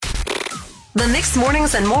The Mixed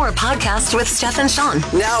Mornings and More podcast with Steph and Sean.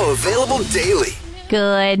 Now available daily.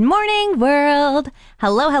 Good morning, world.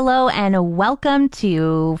 Hello, and welcome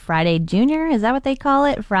to Friday Junior. Is that what they call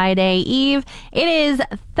it? Friday Eve. It is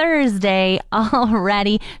Thursday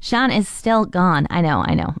already. Sean is still gone. I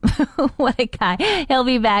know. What a guy. He'll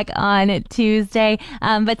be back on Tuesday.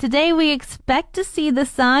 But today we expect to see the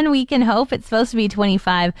sun. We can hope. It's supposed to be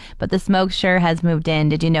 25, but the smoke sure has moved in.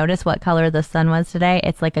 Did you notice what color the sun was today?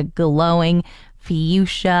 It's like a glowing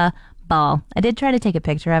fuchsia ball. I did try to take a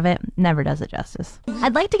picture of it. Never does it justice.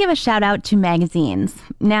 I'd like to give a shout out to magazines.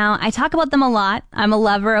 Now, I talk about them a lot. I'm a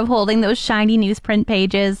lover of holding those shiny newsprint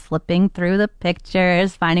pages, flipping through the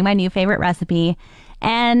pictures, finding my new favorite recipe,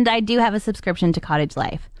 and I do have a subscription to Cottage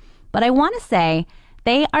Life. But I want to say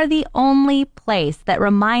they are the only place that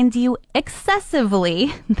reminds you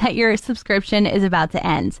excessively that your subscription is about to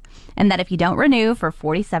end, and that if you don't renew for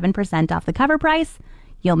 47% off the cover price,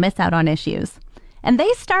 you'll miss out on issues. And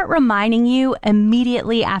they start reminding you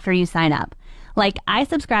immediately after you sign up. Like, I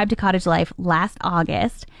subscribed to Cottage Life last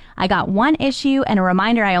August. I got one issue and a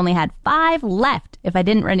reminder I only had 5 left if I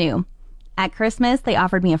didn't renew. At Christmas, they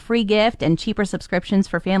offered me a free gift and cheaper subscriptions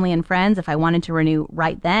for family and friends if I wanted to renew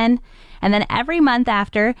right then. And then every month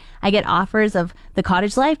after, I get offers of the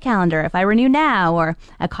Cottage Life calendar if I renew now, or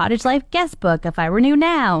a Cottage Life guest book if I renew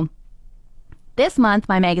now. This month,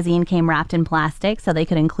 my magazine came wrapped in plastic so they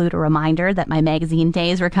could include a reminder that my magazine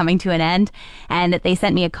days were coming to an end, and that they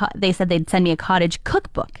said they'd send me a cottage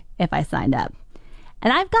cookbook if I signed up.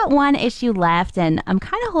 And I've got one issue left, and I'm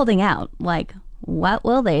kind of holding out, like, what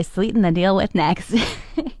will they sweeten the deal with next?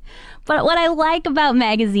 But what I like about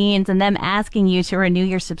magazines and them asking you to renew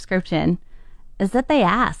your subscription is that they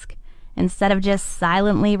ask, instead of just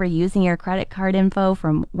silently reusing your credit card info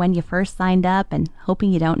from when you first signed up and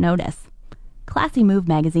hoping you don't notice. Classy move,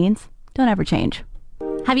 magazines. Don't ever change.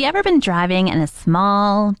 Have you ever been driving and a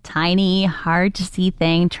small, tiny, hard to see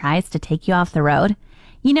thing tries to take you off the road?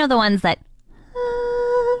 You know, the ones that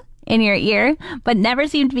in your ear, but never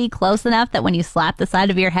seem to be close enough that when you slap the side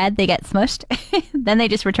of your head, they get smushed. Then they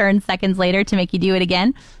just return seconds later to make you do it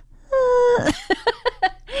again.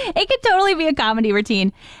 It could totally be a comedy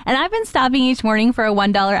routine. And I've been stopping each morning for a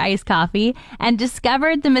 $1 iced coffee and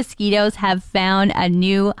discovered the mosquitos have found a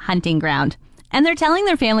new hunting ground. And they're telling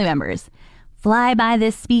their family members, fly by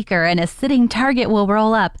this speaker and a sitting target will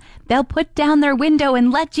roll up. They'll put down their window and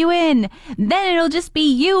let you in. Then it'll just be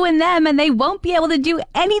you and them, and they won't be able to do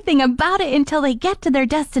anything about it until they get to their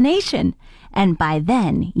destination. And by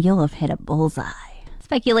then, you'll have hit a bullseye.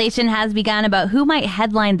 Speculation has begun about who might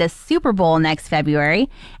headline the Super Bowl next February,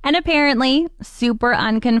 and apparently, super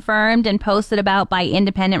unconfirmed and posted about by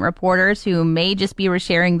independent reporters who may just be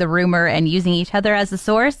resharing the rumor and using each other as a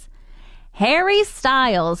source, Harry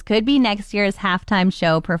Styles could be next year's halftime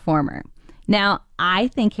show performer. Now, I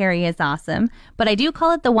think Harry is awesome, but I do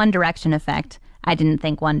call it the One Direction effect. I didn't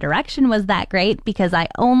think One Direction was that great because I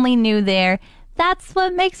only knew their "That's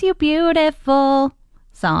What Makes You Beautiful"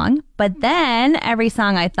 song, but then every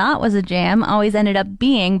song I thought was a jam always ended up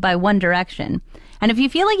being by One Direction. And if you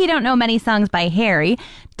feel like you don't know many songs by Harry,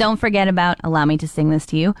 don't forget about, allow me to sing this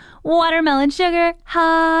to you, Watermelon Sugar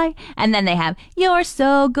High. And then they have You're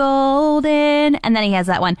So Golden. And then he has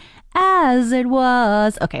that one, As It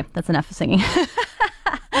Was. Okay, that's enough of singing.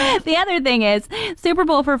 The other thing is, Super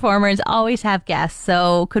Bowl performers always have guests,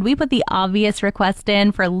 so could we put the obvious request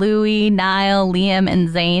in for Louis, Niall, Liam, and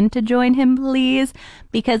Zayn to join him, please?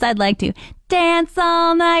 Because I'd like to dance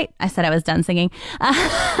all night. I said I was done singing.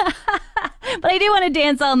 But I do want to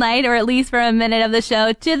dance all night, or at least for a minute of the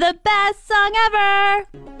show, to the best song ever.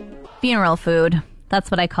 Funeral food.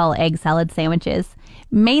 That's what I call egg salad sandwiches.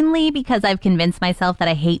 Mainly because I've convinced myself that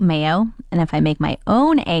I hate mayo, and if I make my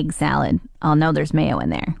own egg salad, I'll know there's mayo in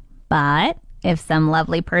there. But if some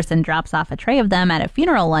lovely person drops off a tray of them at a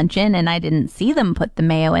funeral luncheon and I didn't see them put the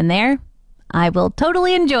mayo in there, I will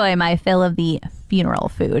totally enjoy my fill of the funeral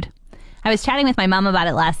food. I was chatting with my mom about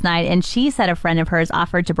it last night, and she said a friend of hers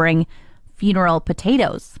offered to bring funeral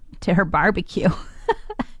potatoes to her barbecue.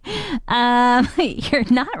 You're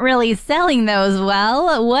not really selling those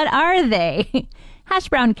well. What are they? Hash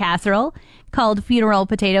brown casserole, called funeral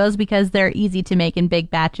potatoes because they're easy to make in big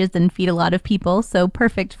batches and feed a lot of people, so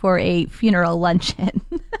perfect for a funeral luncheon.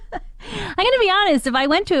 I'm going to be honest, if I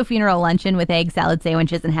went to a funeral luncheon with egg salad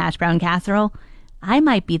sandwiches and hash brown casserole, I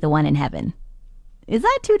might be the one in heaven. Is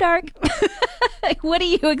that too dark? What do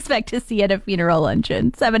you expect to see at a funeral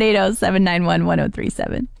luncheon?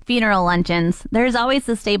 780-791-1037. Funeral luncheons. There's always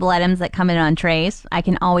the staple items that come in on trays. I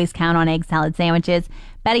can always count on egg salad sandwiches,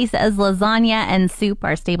 Betty says lasagna and soup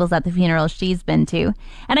are staples at the funerals she's been to.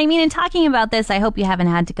 And I mean, in talking about this, I hope you haven't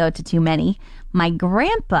had to go to too many. My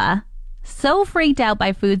grandpa, so freaked out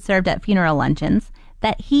by food served at funeral luncheons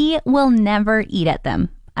that he will never eat at them.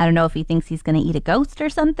 I don't know if he thinks he's going to eat a ghost or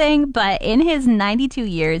something, but in his 92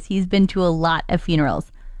 years, he's been to a lot of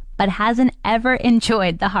funerals, but hasn't ever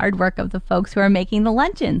enjoyed the hard work of the folks who are making the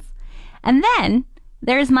luncheons. And then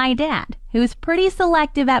there's my dad, who's pretty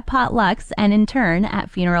selective at potlucks and in turn at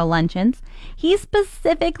funeral luncheons. He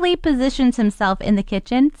specifically positions himself in the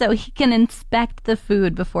kitchen so he can inspect the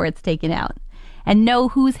food before it's taken out and know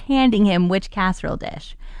who's handing him which casserole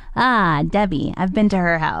dish. Ah, Debbie, I've been to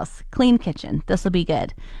her house. Clean kitchen. This'll be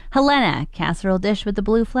good. Helena, casserole dish with the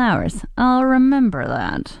blue flowers. I'll remember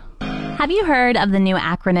that. Have you heard of the new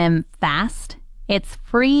acronym FAST? It's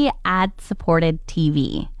Free Ad-Supported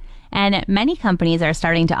TV. And many companies are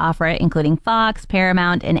starting to offer it, including Fox,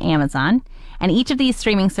 Paramount, and Amazon. And each of these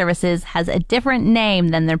streaming services has a different name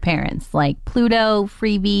than their parents, like Pluto,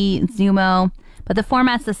 Freevee, Zumo. But the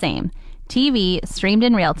format's the same. TV streamed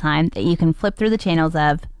in real time that you can flip through the channels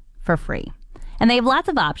of for free. And they have lots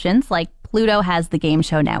of options, like Pluto has the Game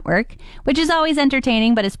Show Network, which is always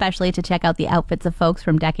entertaining, but especially to check out the outfits of folks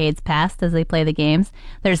from decades past as they play the games.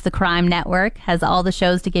 There's the Crime Network, has all the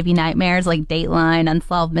shows to give you nightmares like Dateline,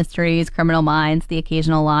 Unsolved Mysteries, Criminal Minds, the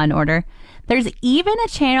occasional Law and Order. There's even a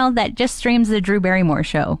channel that just streams the Drew Barrymore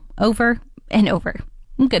show over and over.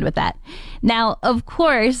 I'm good with that. Now, of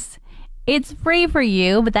course, it's free for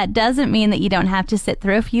you, but that doesn't mean that you don't have to sit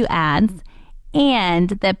through a few ads.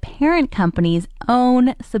 And the parent companies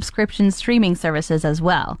own subscription streaming services as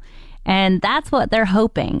well. And that's what they're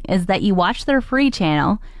hoping, is that you watch their free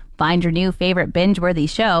channel, find your new favorite binge-worthy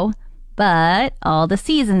show, but all the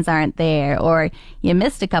seasons aren't there, or you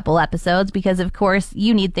missed a couple episodes because, of course,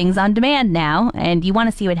 you need things on demand now, and you want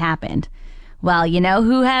to see what happened. Well, you know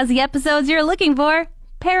who has the episodes you're looking for?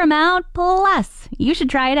 Paramount Plus. You should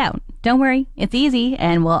try it out. Don't worry, it's easy,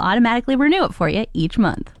 and we'll automatically renew it for you each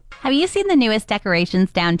month. Have you seen the newest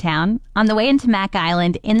decorations downtown? On the way into Mack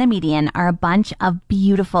Island, in the median, are a bunch of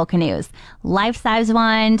beautiful canoes. Life-size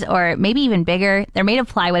ones, or maybe even bigger. They're made of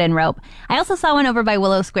plywood and rope. I also saw one over by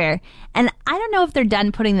Willow Square. And I don't know if they're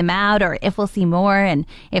done putting them out, or if we'll see more, and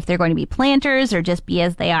if they're going to be planters, or just be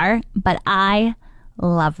as they are. But I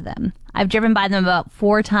love them. I've driven by them about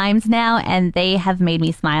 4 times now, and they have made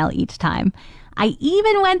me smile each time. I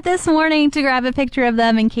even went this morning to grab a picture of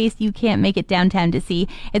them in case you can't make it downtown to see.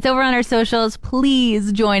 It's over on our socials.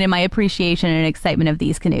 Please join in my appreciation and excitement of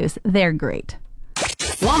these canoes. They're great.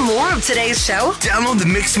 Want more of today's show? Download the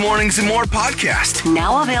Mixed Mornings and More podcast.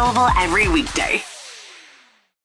 Now available every weekday.